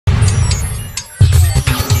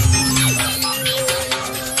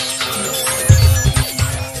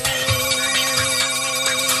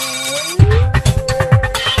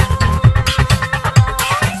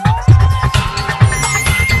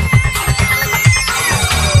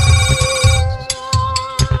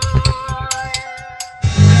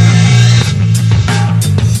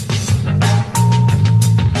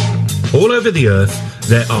over the earth,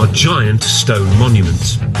 there are giant stone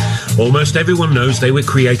monuments. Almost everyone knows they were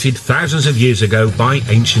created thousands of years ago by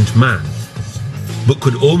ancient man. But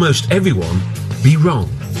could almost everyone be wrong?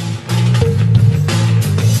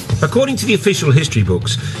 According to the official history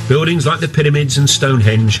books, buildings like the pyramids and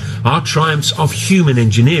Stonehenge are triumphs of human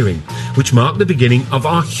engineering, which mark the beginning of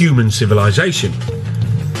our human civilization.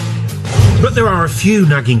 But there are a few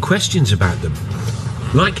nagging questions about them,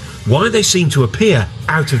 like why they seem to appear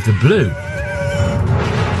out of the blue.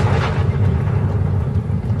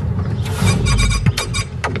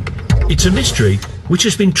 It's a mystery which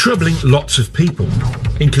has been troubling lots of people,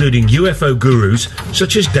 including UFO gurus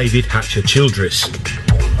such as David Hatcher Childress.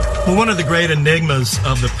 Well, one of the great enigmas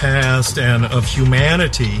of the past and of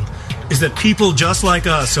humanity is that people just like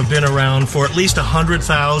us have been around for at least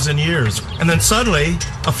 100,000 years. And then suddenly,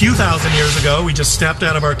 a few thousand years ago, we just stepped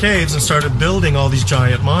out of our caves and started building all these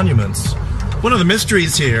giant monuments. One of the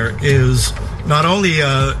mysteries here is not only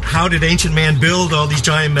how did ancient man build all these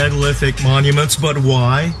giant megalithic monuments, but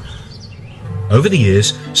why? Over the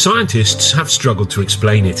years, scientists have struggled to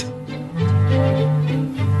explain it.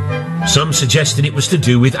 Some suggested it was to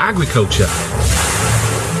do with agriculture.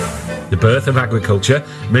 The birth of agriculture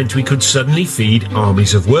meant we could suddenly feed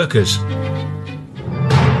armies of workers.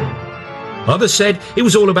 Others said it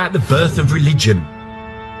was all about the birth of religion.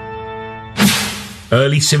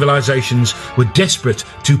 Early civilizations were desperate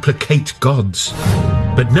to placate gods.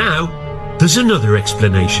 But now, there's another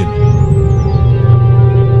explanation.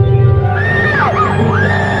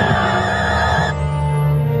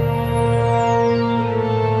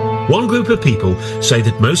 One group of people say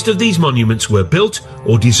that most of these monuments were built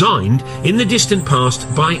or designed in the distant past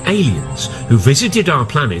by aliens who visited our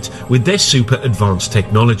planet with their super advanced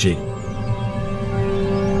technology.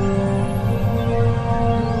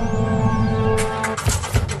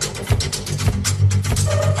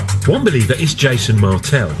 One believer is Jason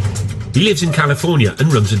Martell. He lives in California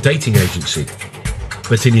and runs a dating agency.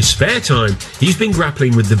 But in his spare time, he's been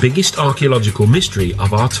grappling with the biggest archaeological mystery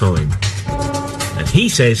of our time. And he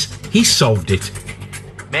says he solved it.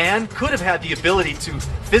 Man could have had the ability to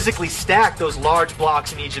physically stack those large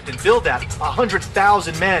blocks in Egypt and build that,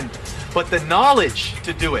 100,000 men. But the knowledge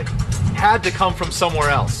to do it had to come from somewhere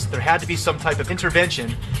else. There had to be some type of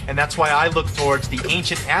intervention, and that's why I look towards the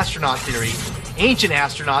ancient astronaut theory. Ancient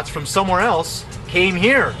astronauts from somewhere else came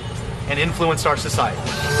here and influenced our society.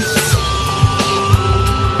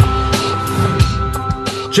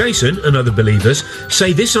 Jason and other believers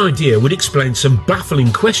say this idea would explain some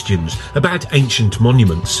baffling questions about ancient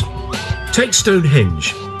monuments. Take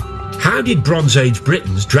Stonehenge. How did Bronze Age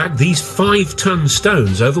Britons drag these 5-ton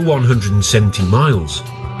stones over 170 miles?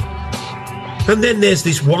 And then there's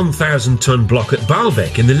this 1,000-ton block at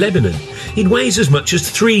Baalbek in the Lebanon. It weighs as much as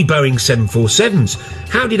 3 Boeing 747s.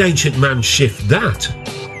 How did ancient man shift that?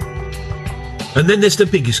 And then there's the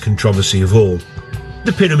biggest controversy of all,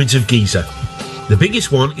 the Pyramids of Giza. The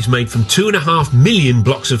biggest one is made from 2.5 million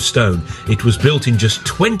blocks of stone. It was built in just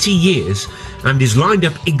 20 years and is lined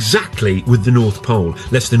up exactly with the North Pole,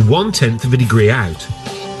 less than 1/10 of a degree out.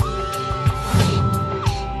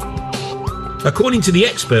 According to the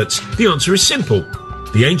experts, the answer is simple.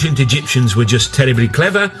 The ancient Egyptians were just terribly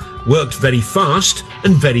clever, worked very fast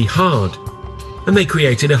and very hard. And they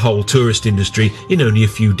created a whole tourist industry in only a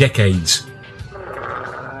few decades.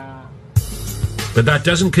 But that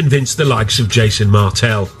doesn't convince the likes of Jason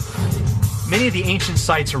Martell. Many of the ancient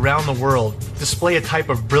sites around the world display a type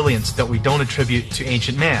of brilliance that we don't attribute to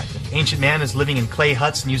ancient man. If ancient man is living in clay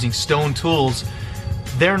huts and using stone tools,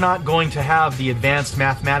 they're not going to have the advanced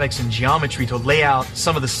mathematics and geometry to lay out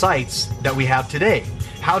some of the sites that we have today.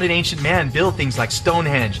 How did ancient man build things like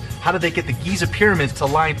Stonehenge? How did they get the Giza pyramids to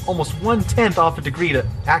line almost 1/10 off a degree to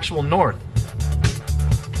actual north?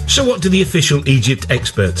 So what do the official Egypt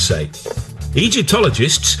experts say?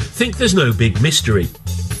 Egyptologists think there's no big mystery.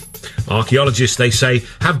 Archaeologists, they say,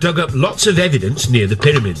 have dug up lots of evidence near the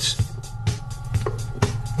pyramids.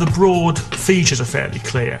 The broad features are fairly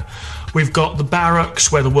clear. We've got the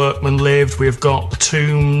barracks where the workmen lived, we've got the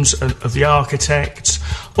tombs of the architects.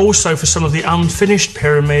 Also, for some of the unfinished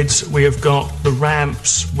pyramids, we have got the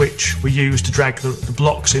ramps which were used to drag the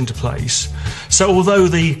blocks into place. So although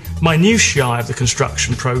the minutiae of the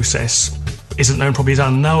construction process isn't known, probably is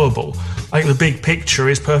unknowable, I think the big picture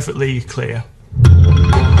is perfectly clear.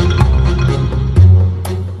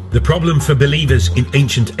 The problem for believers in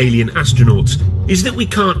ancient alien astronauts is that we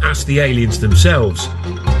can't ask the aliens themselves.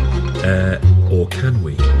 Or can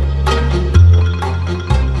we?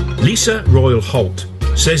 Lisa Royal Holt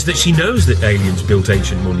says that she knows that aliens built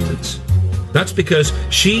ancient monuments. That's because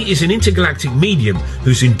she is an intergalactic medium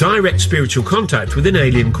who's in direct spiritual contact with an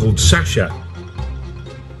alien called Sasha.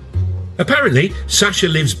 Apparently, Sasha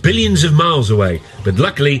lives billions of miles away, but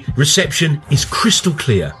luckily, reception is crystal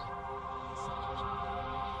clear.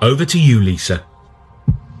 Over to you, Lisa.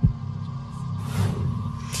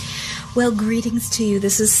 Well, greetings to you.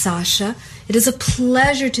 This is Sasha. It is a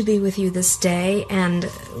pleasure to be with you this day,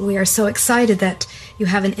 and we are so excited that you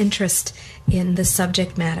have an interest in this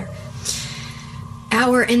subject matter.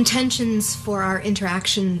 Our intentions for our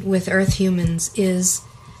interaction with Earth humans is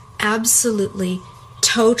absolutely,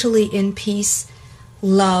 totally in peace,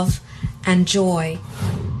 love, and joy.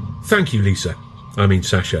 Thank you, Lisa. I mean,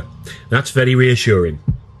 Sasha. That's very reassuring.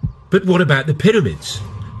 But what about the pyramids?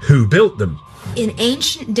 Who built them? In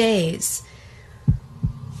ancient days,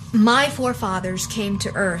 my forefathers came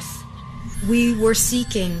to Earth. We were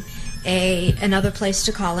seeking another place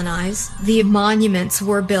to colonize. The monuments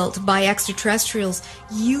were built by extraterrestrials,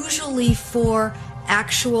 usually for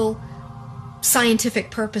actual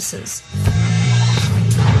scientific purposes.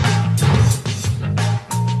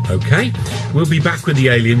 Okay, we'll be back with the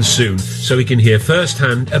aliens soon, so we can hear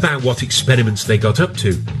firsthand about what experiments they got up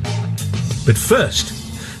to. But first,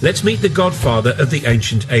 let's meet the godfather of the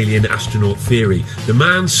ancient alien astronaut theory, the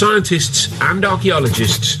man scientists and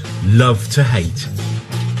archaeologists love to hate.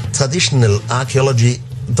 Traditional archaeology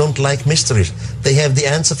don't like mysteries. They have the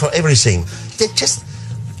answer for everything. They just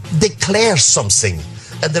declare something,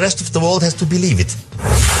 and the rest of the world has to believe it.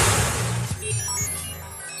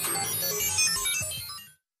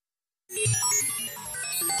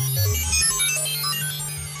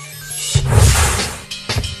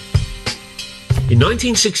 In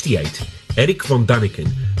 1968, Erich von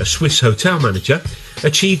Däniken, a Swiss hotel manager,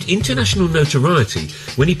 achieved international notoriety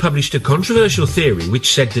when he published a controversial theory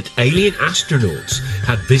which said that alien astronauts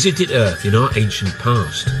had visited Earth in our ancient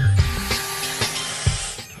past.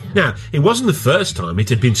 Now, it wasn't the first time it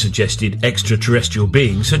had been suggested extraterrestrial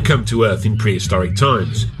beings had come to Earth in prehistoric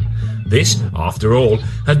times. This, after all,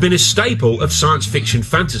 had been a staple of science fiction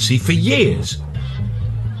fantasy for years.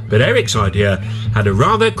 But Erich's idea had a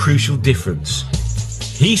rather crucial difference.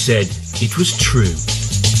 He said it was true.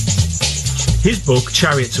 His book,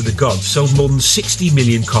 Chariots of the Gods, sold more than 60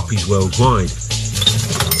 million copies worldwide.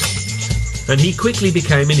 And he quickly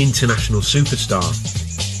became an international superstar.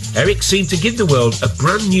 Erich seemed to give the world a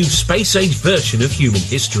brand new space-age version of human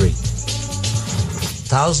history.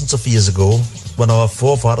 Thousands of years ago, when our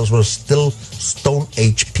forefathers were still Stone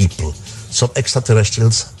Age people, some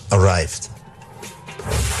extraterrestrials arrived.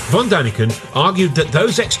 Von Däniken argued that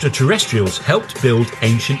those extraterrestrials helped build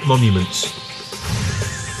ancient monuments.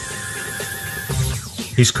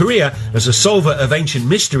 His career as a solver of ancient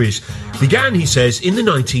mysteries began, he says, in the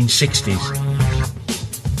 1960s.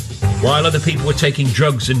 While other people were taking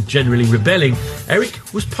drugs and generally rebelling, Erich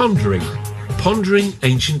was pondering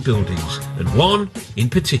ancient buildings, and one in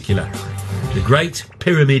particular, the Great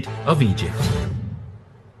Pyramid of Egypt.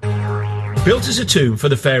 Built as a tomb for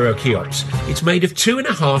the pharaoh Cheops, it's made of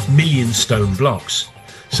 2.5 million stone blocks.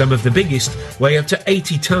 Some of the biggest weigh up to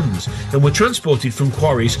 80 tons and were transported from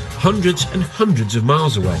quarries hundreds and hundreds of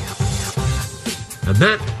miles away. And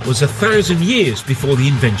that was 1,000 years before the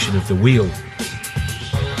invention of the wheel.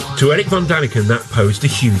 To Erich von Däniken, that posed a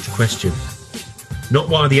huge question. Not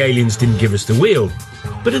why the aliens didn't give us the wheel,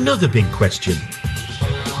 but another big question.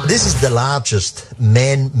 This is the largest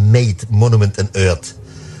man-made monument on Earth.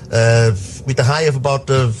 With a height of about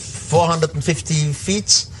 450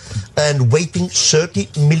 feet and weighing 30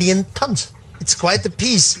 million tons. It's quite a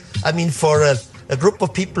piece. I mean, for a group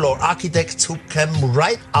of people or architects who came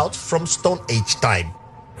right out from Stone Age time.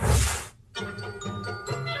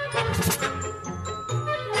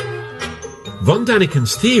 Von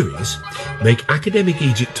Däniken's theories make academic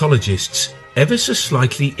Egyptologists ever so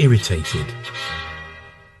slightly irritated.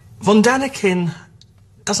 Von Däniken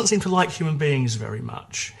doesn't seem to like human beings very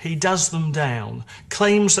much. He does them down,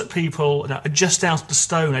 claims that people are just out of the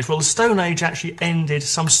Stone Age. Well, the Stone Age actually ended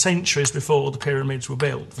some centuries before the pyramids were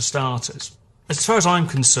built, for starters. As far as I'm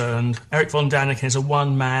concerned, Erich von Däniken is a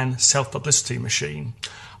one-man self-publicity machine.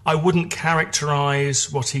 I wouldn't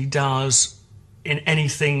characterise what he does in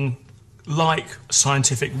anything like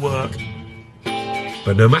scientific work.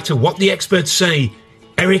 But no matter what the experts say,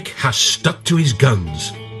 Erich has stuck to his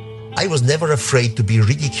guns. I was never afraid to be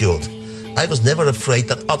ridiculed. I was never afraid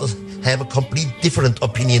that others have a complete different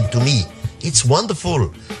opinion to me. It's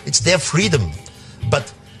wonderful. It's their freedom.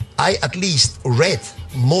 But I at least read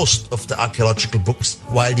most of the archaeological books,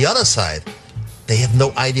 while the other side They have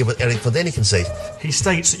no idea what Eric von Däniken says. He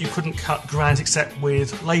states that you couldn't cut granite except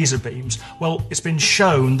with laser beams. Well, it's been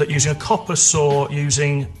shown that using a copper saw,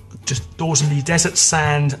 using just ordinary desert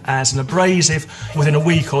sand as an abrasive, within a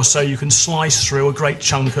week or so you can slice through a great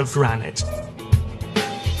chunk of granite.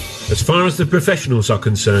 As far as the professionals are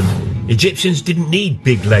concerned, Egyptians didn't need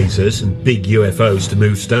big lasers and big UFOs to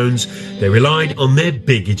move stones. They relied on their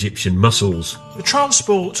big Egyptian muscles. The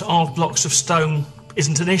transport of blocks of stone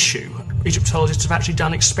isn't an issue. Egyptologists have actually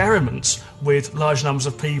done experiments with large numbers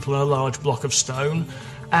of people in a large block of stone,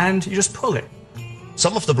 and you just pull it.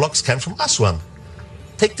 Some of the blocks came from Aswan.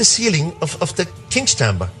 Take the ceiling of the King's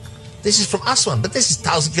Chamber. This is from Aswan, but this is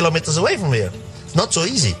 1,000 kilometers away from here. It's not so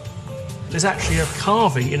easy. There's actually a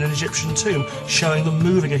carving in an Egyptian tomb showing them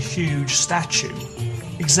moving a huge statue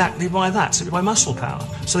exactly by that, simply by muscle power.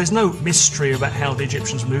 So there's no mystery about how the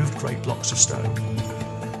Egyptians moved great blocks of stone.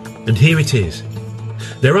 And here it is.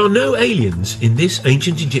 There are no aliens in this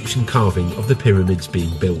ancient Egyptian carving of the pyramids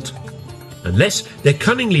being built, unless they're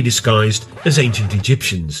cunningly disguised as ancient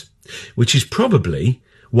Egyptians, which is probably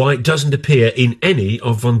why it doesn't appear in any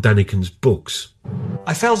of von Däniken's books.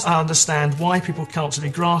 I fail to understand why people can't really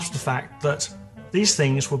grasp the fact that these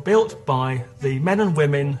things were built by the men and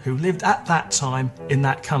women who lived at that time in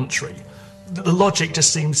that country. The logic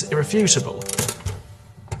just seems irrefutable.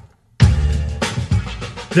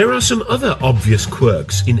 There are some other obvious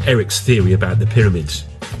quirks in Eric's theory about the pyramids.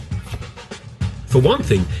 For one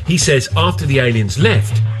thing, he says after the aliens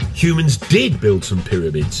left, humans did build some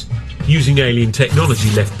pyramids, using alien technology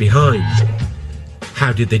left behind.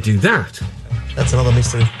 How did they do that? That's another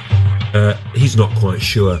mystery. He's not quite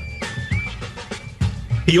sure.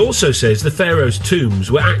 He also says the pharaoh's tombs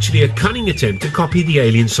were actually a cunning attempt to copy the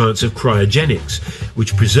alien science of cryogenics,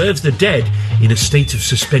 which preserves the dead in a state of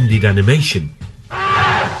suspended animation.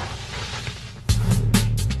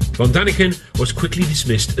 Von Däniken was quickly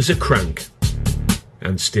dismissed as a crank,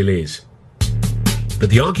 and still is. But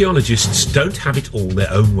the archaeologists don't have it all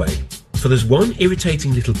their own way, for there's one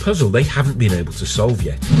irritating little puzzle they haven't been able to solve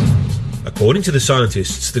yet. According to the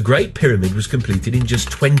scientists, the Great Pyramid was completed in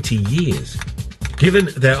just 20 years. Given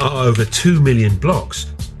there are over 2 million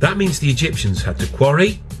blocks, that means the Egyptians had to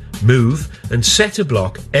quarry, move and set a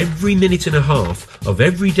block every minute and a half of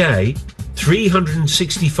every day,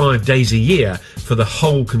 365 days a year for the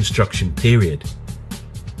whole construction period.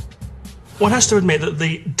 One has to admit that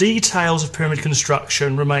the details of pyramid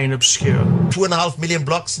construction remain obscure. 2.5 million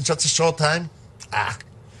blocks in such a short time?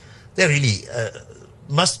 There really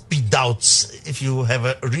must be doubts if you have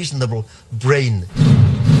a reasonable brain.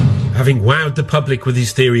 Having wowed the public with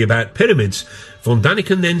his theory about pyramids, von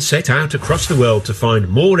Däniken then set out across the world to find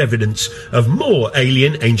more evidence of more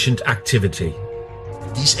alien ancient activity.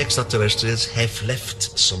 These extraterrestrials have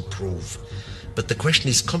left some proof. But the question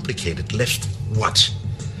is complicated. Left what?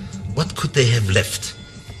 What could they have left?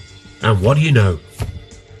 And what do you know?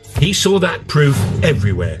 He saw that proof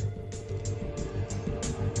everywhere.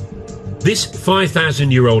 This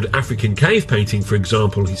 5,000-year-old African cave painting, for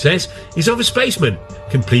example, he says, is of a spaceman,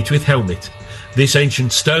 complete with helmet. This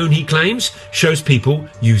ancient stone, he claims, shows people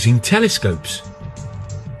using telescopes.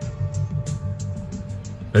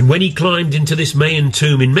 And when he climbed into this Mayan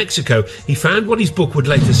tomb in Mexico, he found what his book would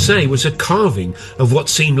later say was a carving of what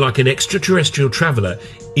seemed like an extraterrestrial traveller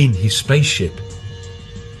in his spaceship.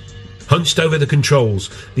 Hunched over the controls,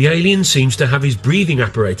 the alien seems to have his breathing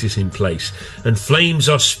apparatus in place, and flames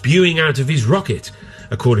are spewing out of his rocket.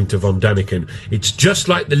 According to von Däniken, it's just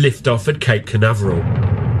like the liftoff at Cape Canaveral.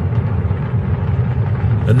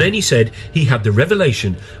 And then he said he had the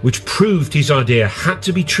revelation which proved his idea had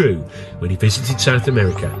to be true when he visited South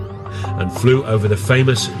America and flew over the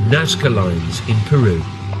famous Nazca lines in Peru.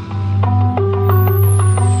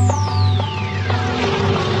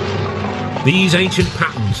 These ancient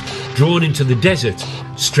patterns, drawn into the desert,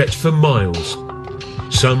 stretch for miles.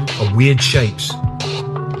 Some are weird shapes.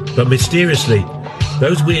 But mysteriously,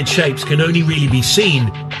 those weird shapes can only really be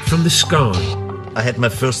seen from the sky. I had my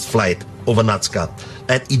first flight over Nazca,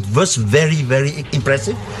 and it was very, very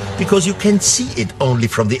impressive because you can see it only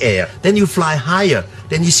from the air. Then you fly higher,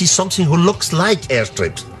 then you see something who looks like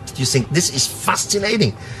airstrips. You think, this is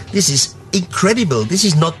fascinating, this is incredible, this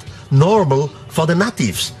is not normal for the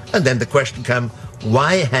natives. And then the question comes,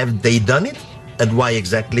 why have they done it, and why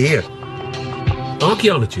exactly here?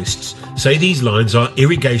 Archaeologists say these lines are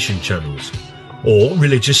irrigation channels or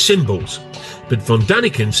religious symbols. But von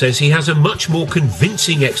Däniken says he has a much more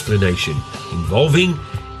convincing explanation involving,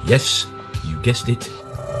 yes, you guessed it,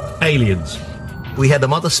 aliens. We had a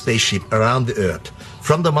mother spaceship around the Earth.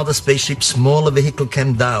 From the mother spaceship, smaller vehicle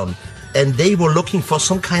came down and they were looking for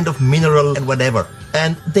some kind of mineral and whatever.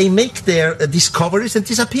 And they make their discoveries and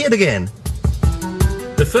disappeared again.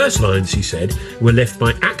 The first lines, he said, were left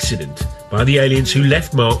by accident by the aliens who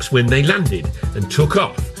left marks when they landed and took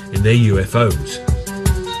off in their UFOs.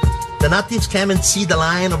 The natives came and see the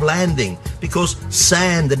line of landing because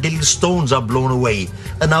sand and little stones are blown away.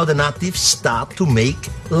 And now the natives start to make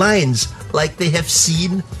lines like they have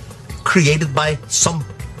seen created by some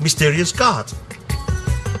mysterious god.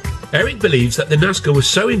 Eric believes that the Nazca were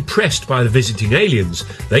so impressed by the visiting aliens,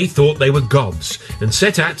 they thought they were gods and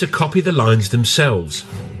set out to copy the lines themselves.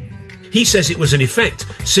 He says it was an effect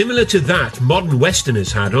similar to that modern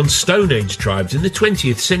Westerners had on Stone Age tribes in the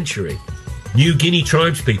 20th century. New Guinea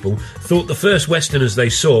tribespeople thought the first Westerners they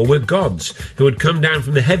saw were gods who had come down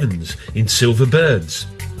from the heavens in silver birds.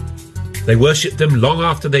 They worshipped them long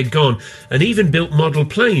after they'd gone and even built model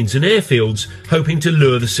planes and airfields hoping to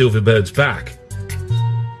lure the silver birds back.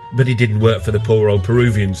 But it didn't work for the poor old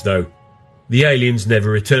Peruvians, though. The aliens never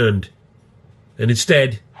returned. And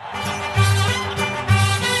instead,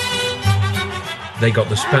 they got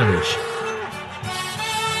the Spanish.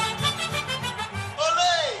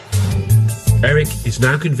 Eric is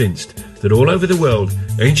now convinced that all over the world,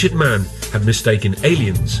 ancient man had mistaken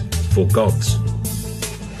aliens for gods.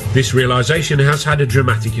 This realisation has had a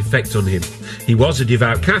dramatic effect on him. He was a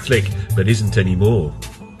devout Catholic, but isn't anymore.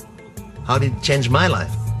 How did it change my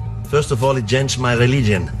life? First of all, it changed my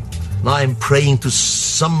religion. Now I'm praying to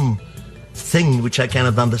some thing which I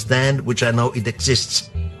cannot understand, which I know it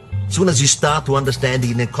exists. As soon as you start to understand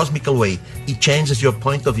it in a cosmical way, it changes your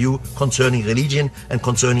point of view concerning religion and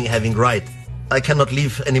concerning having right. I cannot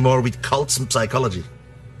live anymore with cults and psychology.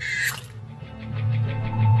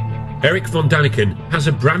 Eric von Daniken has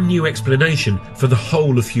a brand new explanation for the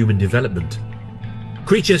whole of human development.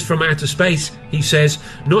 Creatures from outer space, he says,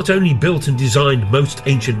 not only built and designed most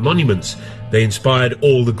ancient monuments, they inspired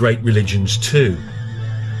all the great religions too.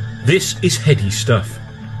 This is heady stuff,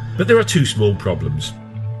 but there are two small problems.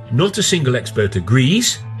 Not a single expert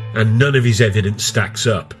agrees, and none of his evidence stacks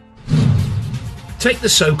up. Take the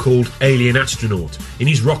so-called alien astronaut in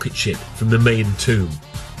his rocket ship from the Mayan tomb.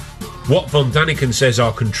 What von Daniken says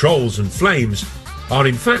are controls and flames are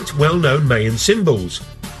in fact well-known Mayan symbols,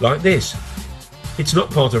 like this. It's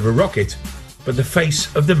not part of a rocket, but the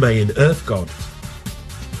face of the Mayan earth god.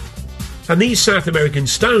 And these South American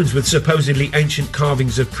stones with supposedly ancient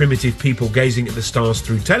carvings of primitive people gazing at the stars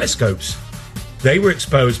through telescopes, they were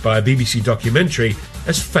exposed by a BBC documentary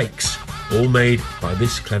as fakes, all made by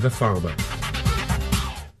this clever farmer.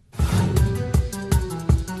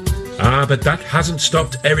 But that hasn't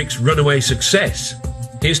stopped Eric's runaway success.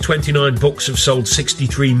 His 29 books have sold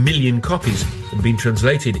 63 million copies and been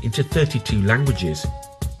translated into 32 languages.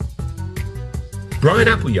 Brian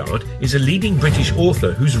Appleyard is a leading British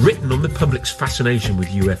author who's written on the public's fascination with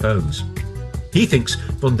UFOs. He thinks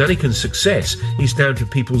von Daniken's success is down to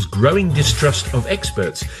people's growing distrust of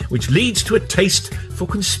experts, which leads to a taste for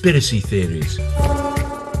conspiracy theories.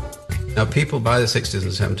 Now, people by the 60s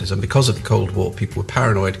and 70s, and because of the Cold War, people were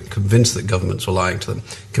paranoid, convinced that governments were lying to them,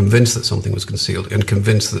 convinced that something was concealed, and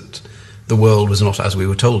convinced that the world was not as we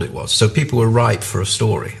were told it was. So people were ripe for a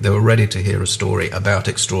story. They were ready to hear a story about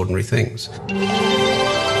extraordinary things.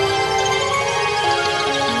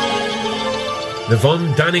 The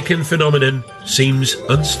von Daniken phenomenon seems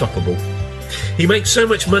unstoppable. He makes so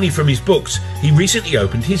much money from his books, he recently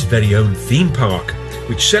opened his very own theme park,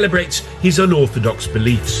 which celebrates his unorthodox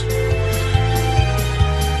beliefs.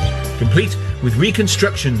 Complete with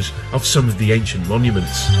reconstructions of some of the ancient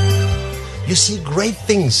monuments. You see great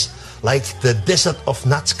things like the desert of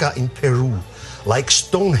Nazca in Peru, like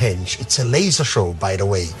Stonehenge. It's a laser show, by the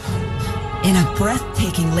way. In a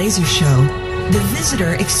breathtaking laser show, the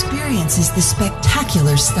visitor experiences the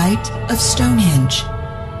spectacular sight of Stonehenge.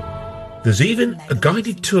 There's even a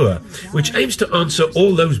guided tour which aims to answer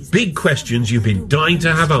all those big questions you've been dying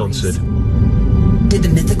to have answered. Did the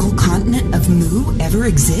mythical continent of Mu ever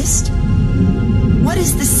exist? What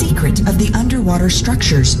is the secret of the underwater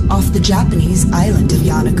structures off the Japanese island of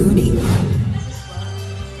Yonaguni?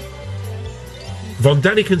 Von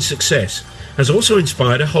Daniken's success has also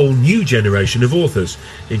inspired a whole new generation of authors,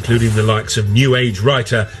 including the likes of New Age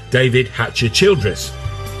writer David Hatcher Childress.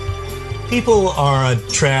 People are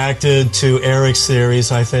attracted to Eric's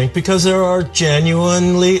theories, I think, because there are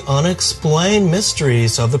genuinely unexplained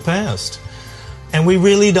mysteries of the past. And we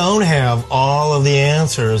really don't have all of the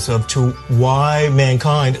answers to why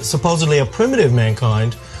mankind, supposedly a primitive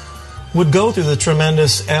mankind, would go through the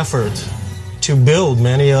tremendous effort to build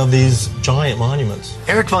many of these giant monuments.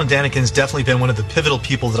 Eric von Daniken's definitely been one of the pivotal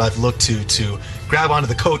people that I've looked to grab onto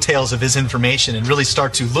the coattails of his information and really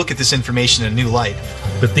start to look at this information in a new light.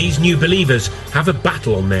 But these new believers have a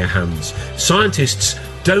battle on their hands. Scientists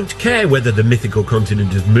don't care whether the mythical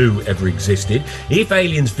continent of Mu ever existed. If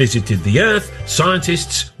aliens visited the Earth,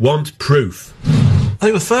 scientists want proof. I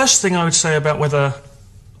think the first thing I would say about whether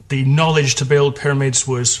the knowledge to build pyramids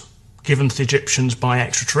was given to the Egyptians by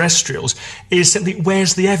extraterrestrials is simply,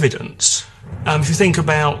 where's the evidence? If you think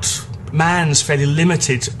about man's fairly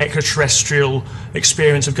limited extraterrestrial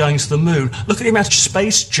experience of going to the moon, look at the amount of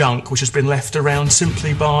space junk which has been left around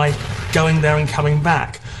simply by going there and coming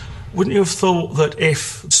back. Wouldn't you have thought that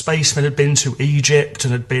if spacemen had been to Egypt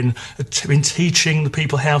and had been teaching the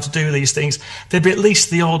people how to do these things, there'd be at least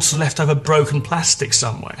the odds of leftover broken plastic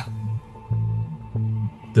somewhere?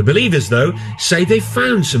 The believers, though, say they've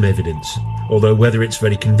found some evidence, although whether it's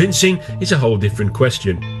very convincing is a whole different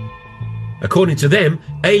question. According to them,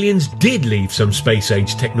 aliens did leave some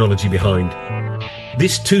space-age technology behind.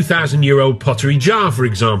 This 2,000-year-old pottery jar, for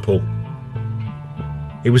example.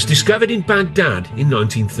 It was discovered in Baghdad in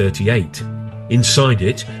 1938. Inside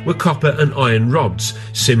it were copper and iron rods,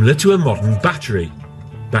 similar to a modern battery.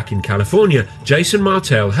 Back in California, Jason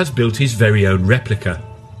Martell has built his very own replica.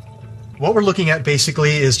 What we're looking at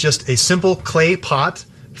basically is just a simple clay pot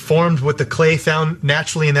formed with the clay found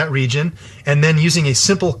naturally in that region, and then using a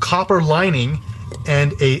simple copper lining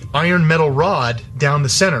and a iron metal rod down the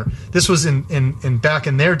center. This was in back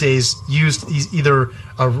in their days used either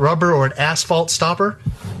a rubber or an asphalt stopper.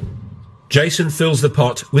 Jason fills the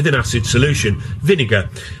pot with an acid solution, vinegar,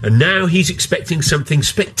 and now he's expecting something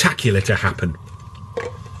spectacular to happen.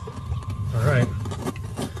 All right,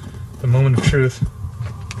 the moment of truth.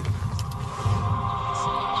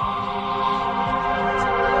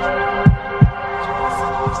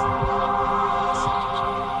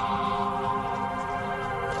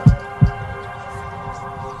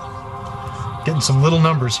 Getting some little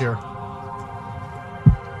numbers here.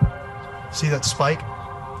 See that spike?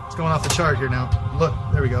 It's going off the chart here now. Look,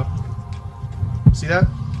 there we go. See that?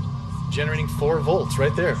 Generating 4 volts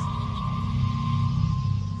right there.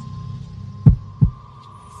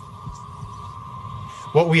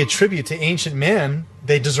 What we attribute to ancient man,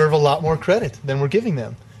 they deserve a lot more credit than we're giving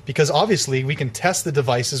them. Because obviously we can test the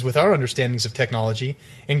devices with our understandings of technology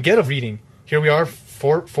and get a reading. Here we are,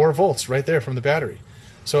 4 volts right there from the battery.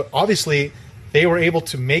 So obviously they were able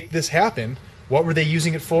to make this happen. What were they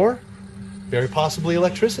using it for? Very possibly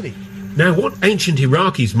electricity. Now, what ancient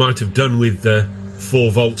Iraqis might have done with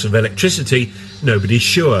 4 volts of electricity, nobody's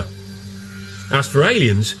sure. As for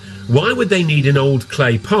aliens, why would they need an old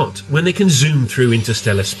clay pot when they can zoom through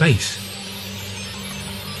interstellar space?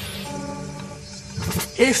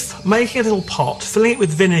 If making a little pot, filling it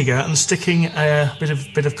with vinegar and sticking a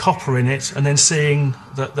bit of copper in it, and then seeing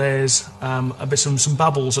that there's some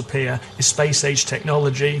bubbles appear, is space-age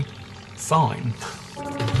technology, fine.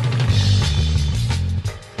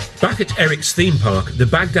 Back at Eric's theme park, the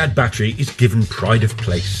Baghdad battery is given pride of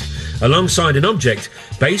place, alongside an object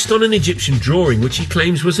based on an Egyptian drawing which he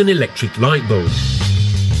claims was an electric light bulb.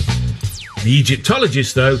 The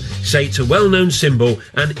Egyptologists, though, say it's a well-known symbol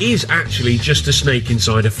and is actually just a snake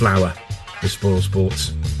inside a flower. The spoil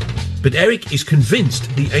sports. But Eric is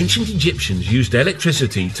convinced the ancient Egyptians used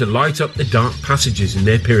electricity to light up the dark passages in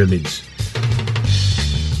their pyramids.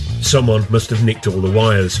 Someone must have nicked all the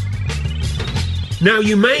wires. Now,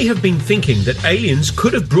 you may have been thinking that aliens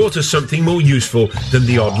could have brought us something more useful than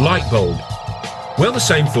the odd light bulb. Well, the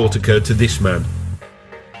same thought occurred to this man.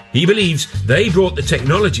 He believes they brought the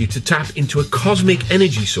technology to tap into a cosmic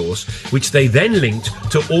energy source, which they then linked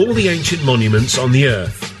to all the ancient monuments on the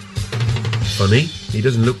Earth. Funny, he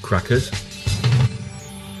doesn't look crackers.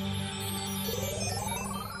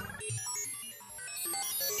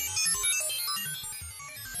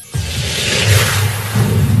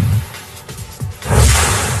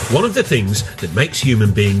 One of the things that makes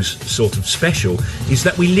human beings sort of special is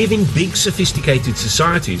that we live in big, sophisticated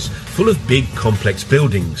societies full of big, complex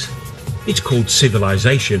buildings. It's called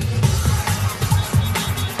civilization.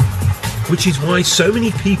 Which is why so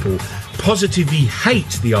many people positively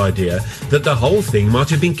hate the idea that the whole thing might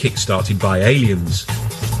have been kick-started by aliens.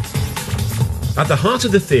 At the heart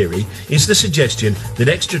of the theory is the suggestion that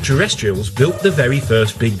extraterrestrials built the very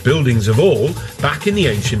first big buildings of all back in the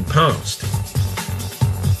ancient past.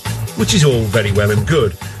 Which is all very well and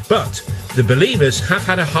good, but the believers have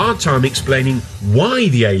had a hard time explaining why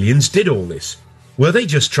the aliens did all this. Were they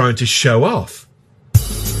just trying to show off?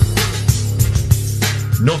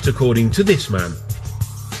 Not according to this man.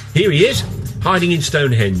 Here he is, hiding in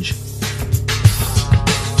Stonehenge.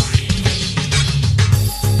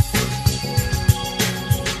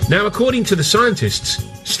 Now, according to the scientists,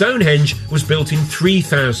 Stonehenge was built in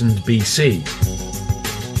 3000 BC.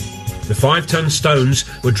 The 5-ton stones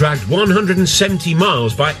were dragged 170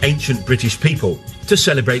 miles by ancient British people to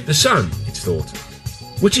celebrate the sun, it's thought.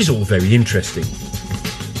 Which is all very interesting.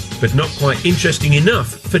 But not quite interesting enough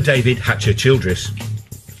for David Hatcher-Childress.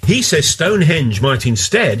 He says Stonehenge might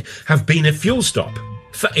instead have been a fuel stop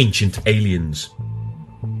for ancient aliens.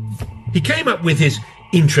 He came up with his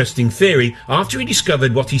interesting theory after he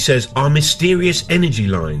discovered what he says are mysterious energy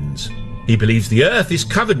lines. He believes the Earth is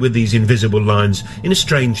covered with these invisible lines in a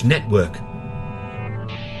strange network.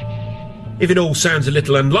 If it all sounds a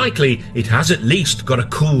little unlikely, it has at least got a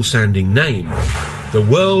cool-sounding name. The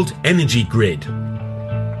World Energy Grid.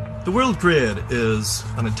 The World Grid is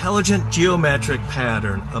an intelligent geometric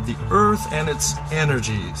pattern of the Earth and its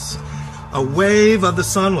energies. A wave of the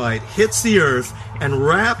sunlight hits the Earth and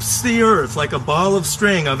wraps the Earth like a ball of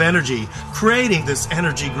string of energy, creating this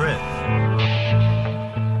energy grid.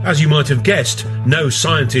 As you might have guessed, no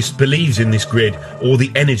scientist believes in this grid or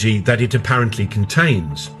the energy that it apparently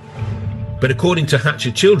contains. But according to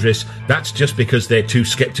Hatcher-Childress, that's just because they're too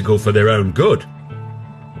sceptical for their own good.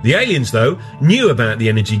 The aliens, though, knew about the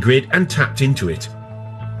energy grid and tapped into it.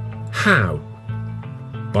 How?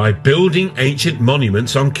 By building ancient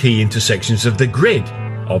monuments on key intersections of the grid,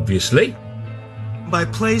 obviously. By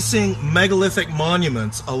placing megalithic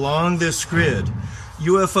monuments along this grid,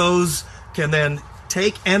 UFOs can then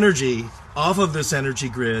take energy off of this energy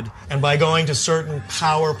grid, and by going to certain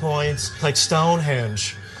power points like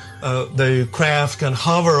Stonehenge, the craft can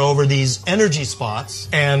hover over these energy spots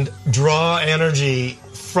and draw energy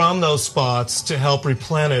from those spots to help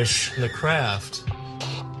replenish the craft.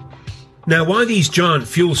 Now, why these giant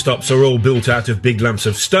fuel stops are all built out of big lumps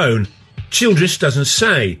of stone, Childress doesn't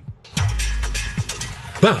say.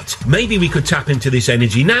 But maybe we could tap into this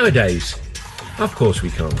energy nowadays. Of course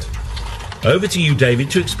we can't. Over to you,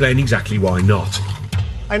 David, to explain exactly why not.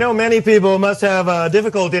 I know many people must have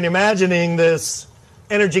difficulty in imagining this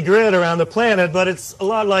energy grid around the planet, but it's a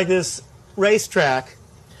lot like this racetrack.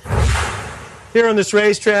 Here on this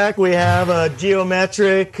racetrack, we have a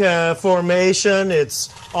geometric formation. It's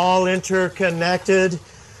all interconnected.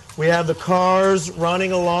 We have the cars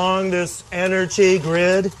running along this energy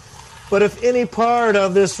grid. But if any part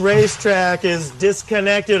of this racetrack is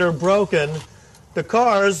disconnected or broken, the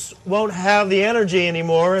cars won't have the energy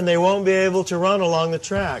anymore and they won't be able to run along the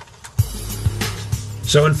track.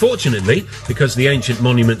 So unfortunately, because the ancient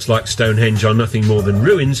monuments like Stonehenge are nothing more than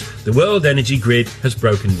ruins, the world energy grid has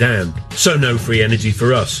broken down. So no free energy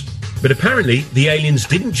for us. But apparently, the aliens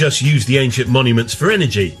didn't just use the ancient monuments for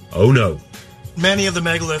energy. Oh no. Many of the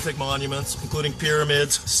megalithic monuments, including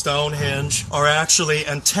pyramids, Stonehenge, are actually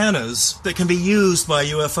antennas that can be used by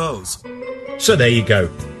UFOs. So there you go.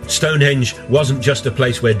 Stonehenge wasn't just a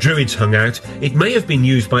place where druids hung out, it may have been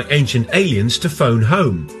used by ancient aliens to phone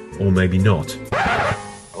home. Or maybe not.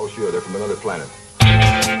 Oh sure, they're from another planet.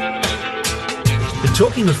 But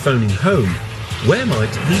talking of phoning home, where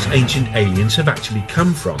might these ancient aliens have actually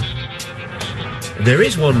come from? There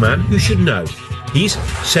is one man who should know. He's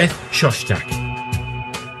Seth Shostak.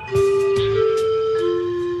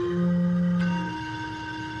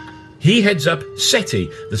 He heads up SETI,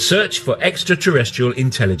 the Search for Extraterrestrial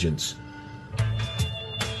Intelligence.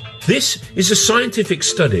 This is a scientific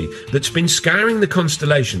study that's been scouring the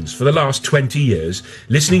constellations for the last 20 years,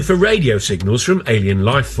 listening for radio signals from alien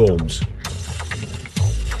life forms.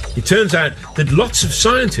 It turns out that lots of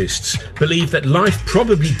scientists believe that life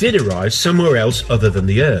probably did arise somewhere else other than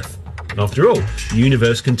the Earth. After all, the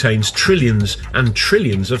universe contains trillions and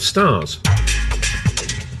trillions of stars.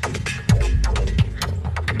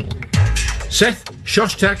 Seth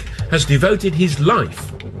Shostak has devoted his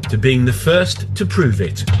life to being the first to prove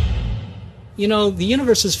it. You know, the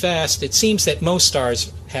universe is vast. It seems that most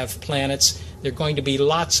stars have planets. There are going to be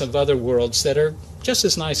lots of other worlds that are just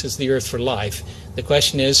as nice as the Earth for life. The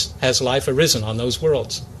question is, has life arisen on those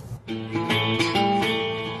worlds?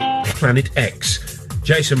 Planet X.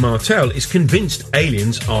 Jason Martell is convinced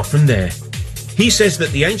aliens are from there. He says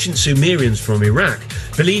that the ancient Sumerians from Iraq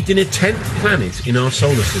believed in a 10th planet in our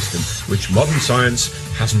solar system, which modern science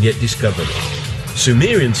hasn't yet discovered.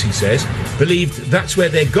 Sumerians, he says, believed that's where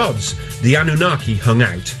their gods, the Anunnaki, hung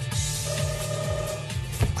out.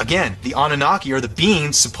 Again, the Anunnaki are the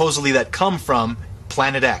beings supposedly that come from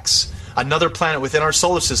Planet X, another planet within our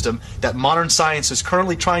solar system that modern science is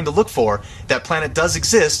currently trying to look for. That planet does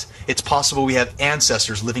exist. It's possible we have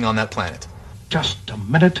ancestors living on that planet. Just a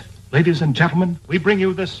minute. Ladies and gentlemen, we bring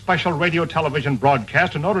you this special radio television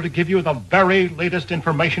broadcast in order to give you the very latest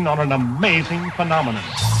information on an amazing phenomenon.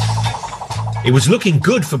 It was looking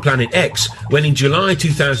good for Planet X when in July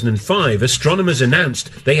 2005 astronomers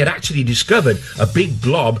announced they had actually discovered a big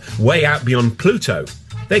blob way out beyond Pluto.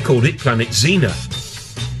 They called it Planet Xena.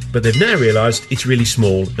 But they've now realised it's really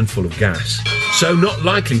small and full of gas, so not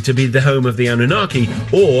likely to be the home of the Anunnaki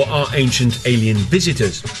or our ancient alien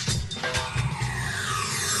visitors.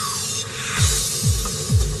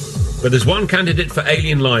 But there's one candidate for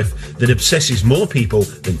alien life that obsesses more people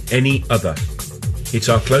than any other. It's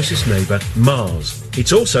our closest neighbour, Mars.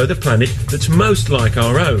 It's also the planet that's most like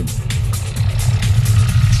our own.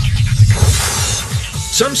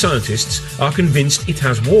 Some scientists are convinced it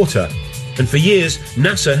has water, and for years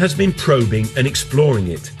NASA has been probing and exploring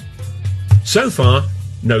it. So far,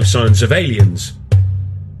 no signs of aliens.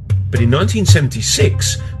 But in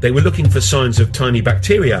 1976, they were looking for signs of tiny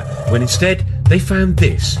bacteria, when instead they found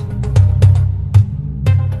this.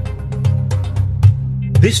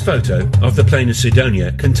 This photo of the plain of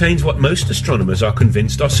Cydonia contains what most astronomers are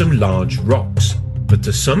convinced are some large rocks. But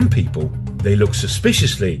to some people, they look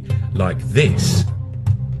suspiciously like this.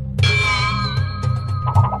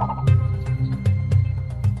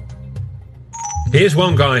 Here's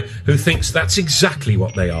one guy who thinks that's exactly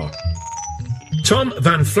what they are. Tom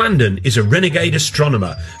Van Flandern is a renegade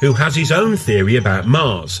astronomer who has his own theory about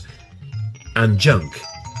Mars and junk.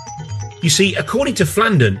 You see, according to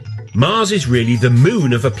Flandern, Mars is really the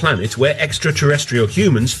moon of a planet where extraterrestrial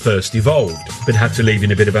humans first evolved, but had to leave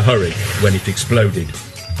in a bit of a hurry when it exploded.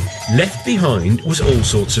 Left behind was all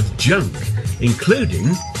sorts of junk,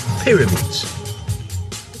 including pyramids.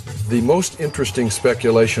 The most interesting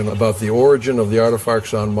speculation about the origin of the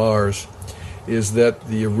artifacts on Mars is that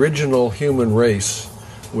the original human race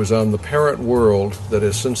was on the parent world that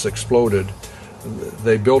has since exploded.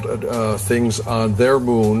 They built things on their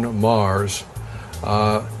moon, Mars,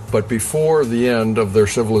 but before the end of their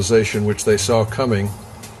civilization, which they saw coming,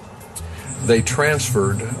 they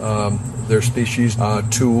transferred their species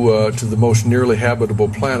to the most nearly habitable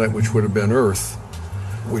planet, which would have been Earth.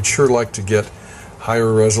 We'd sure like to get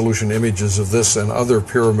higher resolution images of this and other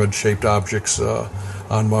pyramid-shaped objects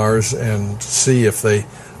on Mars and see if they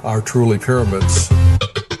are truly pyramids.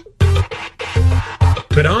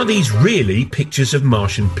 But are these really pictures of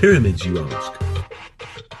Martian pyramids, you ask?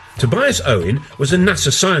 Tobias Owen was a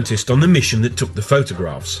NASA scientist on the mission that took the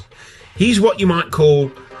photographs. He's what you might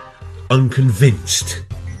call unconvinced.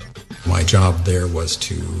 My job there was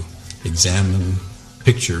to examine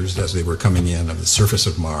pictures as they were coming in of the surface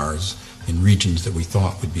of Mars in regions that we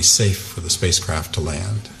thought would be safe for the spacecraft to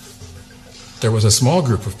land. There was a small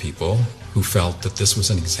group of people who felt that this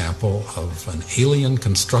was an example of an alien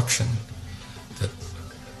construction, that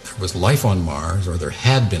there was life on Mars, or there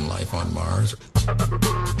had been life on Mars.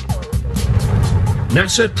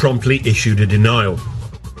 NASA promptly issued a denial,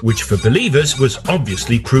 which for believers was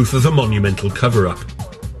obviously proof of a monumental cover-up.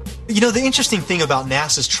 You know, the interesting thing about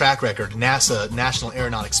NASA's track record, NASA, National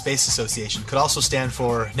Aeronautics Space Association, could also stand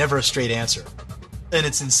for never a straight answer. In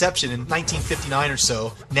its inception in 1959 or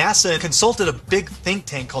so, NASA consulted a big think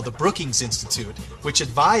tank called the Brookings Institute, which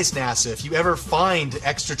advised NASA, if you ever find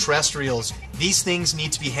extraterrestrials, these things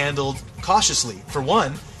need to be handled cautiously. For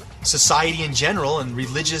one, society in general and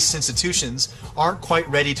religious institutions aren't quite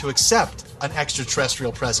ready to accept an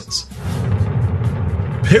extraterrestrial presence.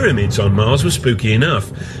 Pyramids on Mars were spooky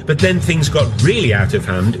enough, but then things got really out of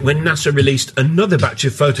hand when NASA released another batch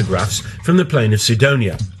of photographs from the plain of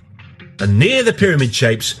Cydonia. And near the pyramid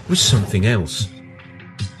shapes was something else.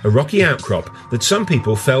 A rocky outcrop that some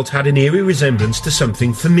people felt had an eerie resemblance to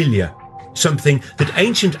something familiar. Something that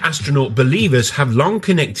ancient astronaut believers have long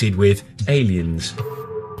connected with aliens.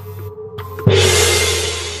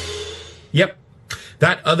 Yep,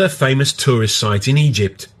 that other famous tourist site in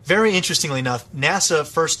Egypt. Very interestingly enough, NASA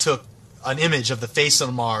first took an image of the face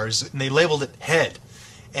on Mars and they labeled it head.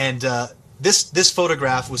 And this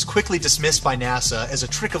photograph was quickly dismissed by NASA as a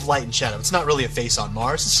trick of light and shadow. It's not really a face on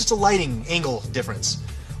Mars, it's just a lighting angle difference.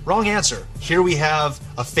 Wrong answer. Here we have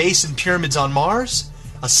a face in pyramids on Mars,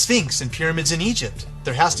 a sphinx in pyramids in Egypt.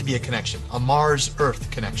 There has to be a connection, a Mars-Earth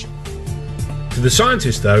connection. To the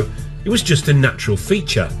scientists, though, it was just a natural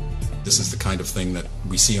feature. This is the kind of thing that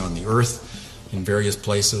we see on the Earth in various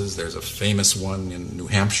places. There's a famous one in New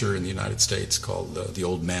Hampshire in the United States called the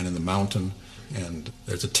Old Man in the Mountain. And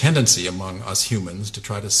there's a tendency among us humans to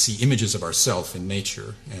try to see images of ourselves in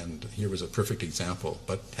nature. And here was a perfect example,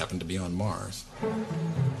 but happened to be on Mars.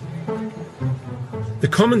 The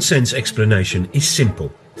common sense explanation is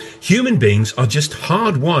simple. Human beings are just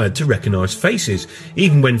hardwired to recognize faces,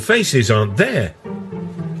 even when faces aren't there.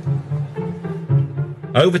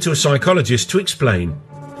 Over to a psychologist to explain.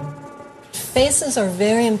 Faces are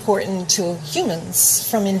very important to humans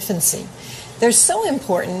from infancy. They're so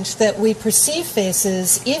important that we perceive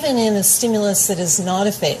faces even in a stimulus that is not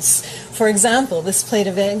a face. For example, this plate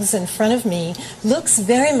of eggs in front of me looks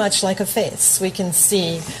very much like a face. We can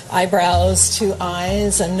see eyebrows, 2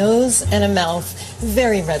 eyes, a nose, and a mouth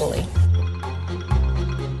very readily.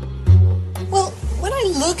 Well, when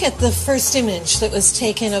I look at the first image that was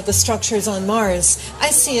taken of the structures on Mars,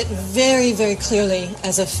 I see it very, very clearly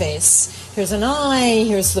as a face. Here's an eye,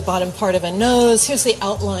 here's the bottom part of a nose, here's the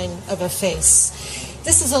outline of a face.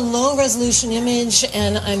 This is a low-resolution image,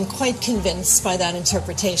 and I'm quite convinced by that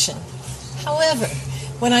interpretation. However,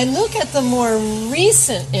 when I look at the more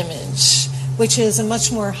recent image, which is a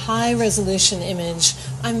much more high-resolution image,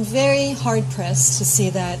 I'm very hard-pressed to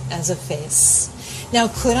see that as a face. Now,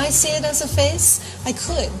 could I see it as a face? I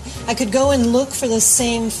could. I could go and look for the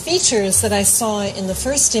same features that I saw in the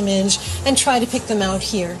first image and try to pick them out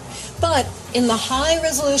here. But in the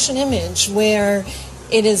high-resolution image, where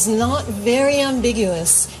it is not very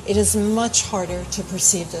ambiguous, it is much harder to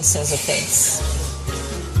perceive this as a face.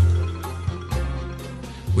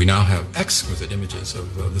 We now have exquisite images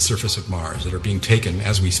of the surface of Mars that are being taken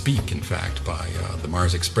as we speak, in fact, by the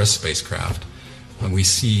Mars Express spacecraft. And we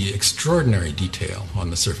see extraordinary detail on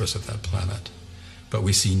the surface of that planet, but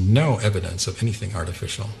we see no evidence of anything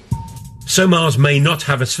artificial. So Mars may not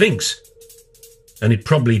have a sphinx, and it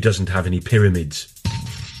probably doesn't have any pyramids.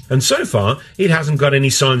 And so far, it hasn't got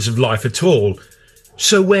any signs of life at all.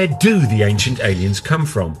 So where do the ancient aliens come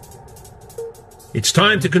from? It's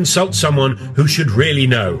time to consult someone who should really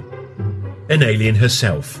know. An alien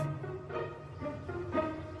herself.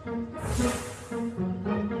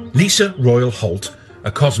 Lisa Royal Holt,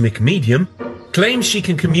 a cosmic medium, claims she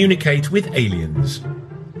can communicate with aliens.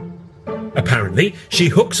 Apparently, she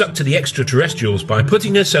hooks up to the extraterrestrials by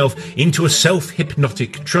putting herself into a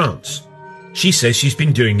self-hypnotic trance. She says she's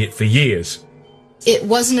been doing it for years. It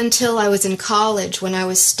wasn't until I was in college when I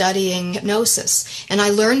was studying hypnosis, and I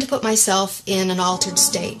learned to put myself in an altered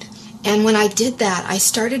state. And when I did that, I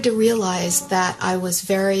started to realize that I was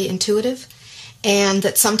very intuitive and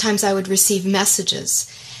that sometimes I would receive messages.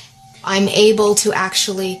 I'm able to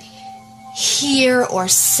actually hear or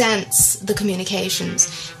sense the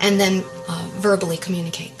communications and then verbally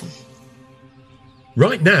communicate them.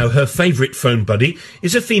 Right now, her favourite phone buddy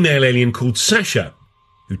is a female alien called Sasha,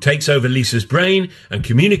 who takes over Lisa's brain and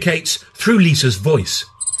communicates through Lisa's voice.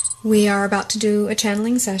 We are about to do a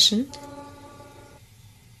channeling session.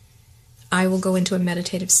 I will go into a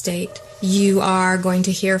meditative state. You are going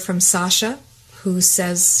to hear from Sasha, who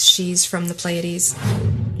says she's from the Pleiades.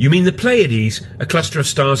 You mean the Pleiades, a cluster of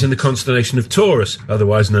stars in the constellation of Taurus,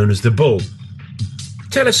 otherwise known as the Bull.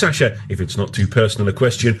 Tell us, Sasha, if it's not too personal a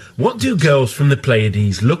question, what do girls from the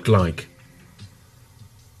Pleiades look like?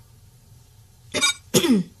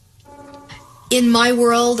 In my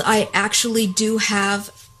world, I actually do have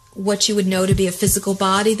what you would know to be a physical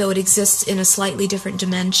body, though it exists in a slightly different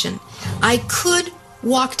dimension. I could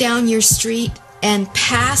walk down your street and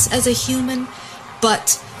pass as a human,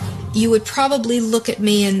 but you would probably look at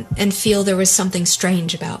me and feel there was something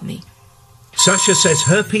strange about me. Sasha says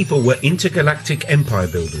her people were intergalactic empire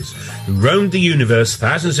builders who roamed the universe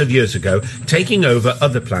thousands of years ago, taking over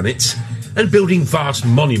other planets and building vast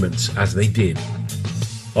monuments as they did.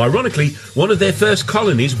 Ironically, one of their first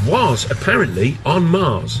colonies was apparently on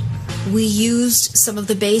Mars. We used some of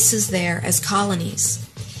the bases there as colonies.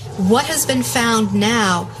 What has been found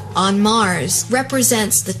now on Mars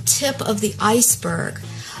represents the tip of the iceberg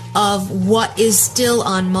of what is still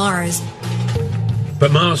on Mars.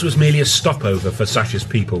 But Mars was merely a stopover for Sasha's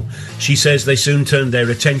people. She says they soon turned their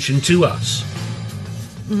attention to us.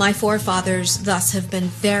 My forefathers thus have been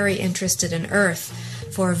very interested in Earth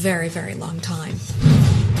for a very, very long time.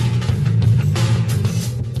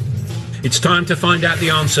 It's time to find out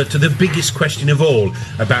the answer to the biggest question of all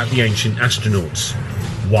about the ancient astronauts.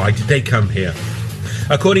 Why did they come here?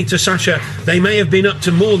 According to Sasha, they may have been up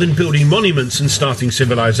to more than building monuments and starting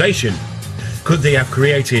civilization. Could they have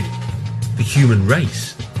created the human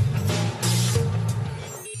race?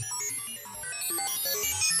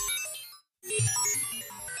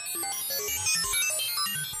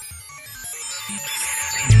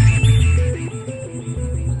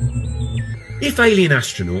 If alien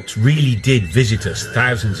astronauts really did visit us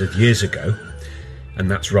thousands of years ago, and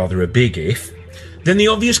that's rather a big if, then the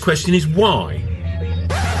obvious question is why?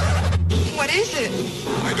 What is it?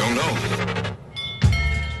 I don't know.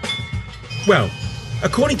 Well,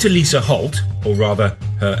 according to Lisa Holt, or rather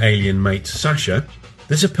her alien mate Sasha,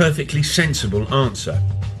 there's a perfectly sensible answer.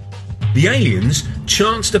 The aliens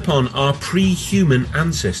chanced upon our pre-human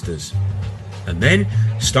ancestors and then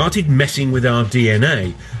started messing with our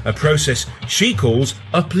DNA, a process she calls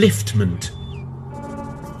upliftment.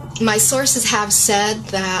 My sources have said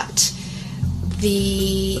that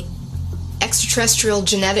the extraterrestrial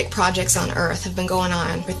genetic projects on Earth have been going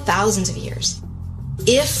on for thousands of years.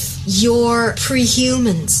 If your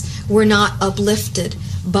pre-humans were not uplifted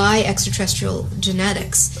by extraterrestrial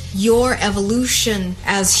genetics, your evolution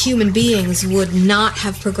as human beings would not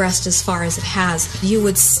have progressed as far as it has. You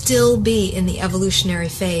would still be in the evolutionary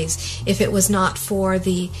phase if it was not for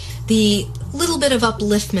the little bit of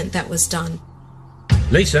upliftment that was done.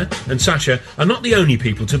 Lisa and Sasha are not the only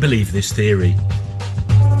people to believe this theory.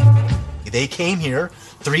 They came here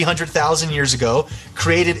 300,000 years ago,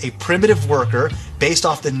 created a primitive worker based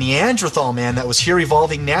off the Neanderthal man that was here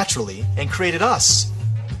evolving naturally, and created us.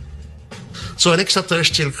 So an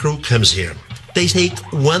extraterrestrial crew comes here. They take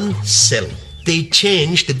one cell. They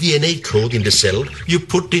change the DNA code in the cell. You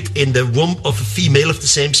put it in the womb of a female of the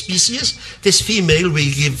same species. This female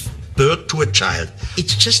will give birth to a child.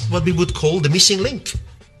 It's just what we would call the missing link.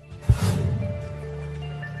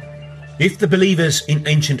 If the believers in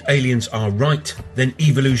ancient aliens are right, then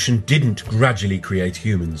evolution didn't gradually create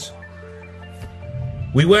humans.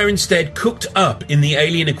 We were instead cooked up in the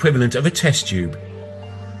alien equivalent of a test tube.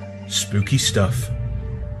 Spooky stuff.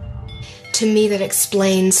 To me, that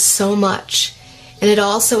explains so much. And it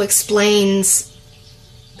also explains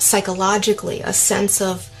psychologically a sense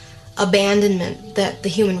of abandonment that the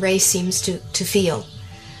human race seems to feel.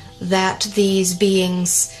 That these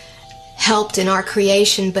beings helped in our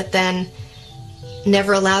creation, but then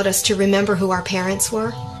never allowed us to remember who our parents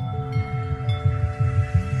were.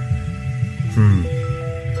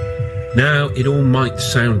 Now, it all might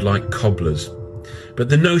sound like cobblers, but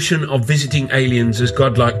the notion of visiting aliens as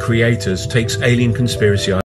godlike creators takes alien conspiracy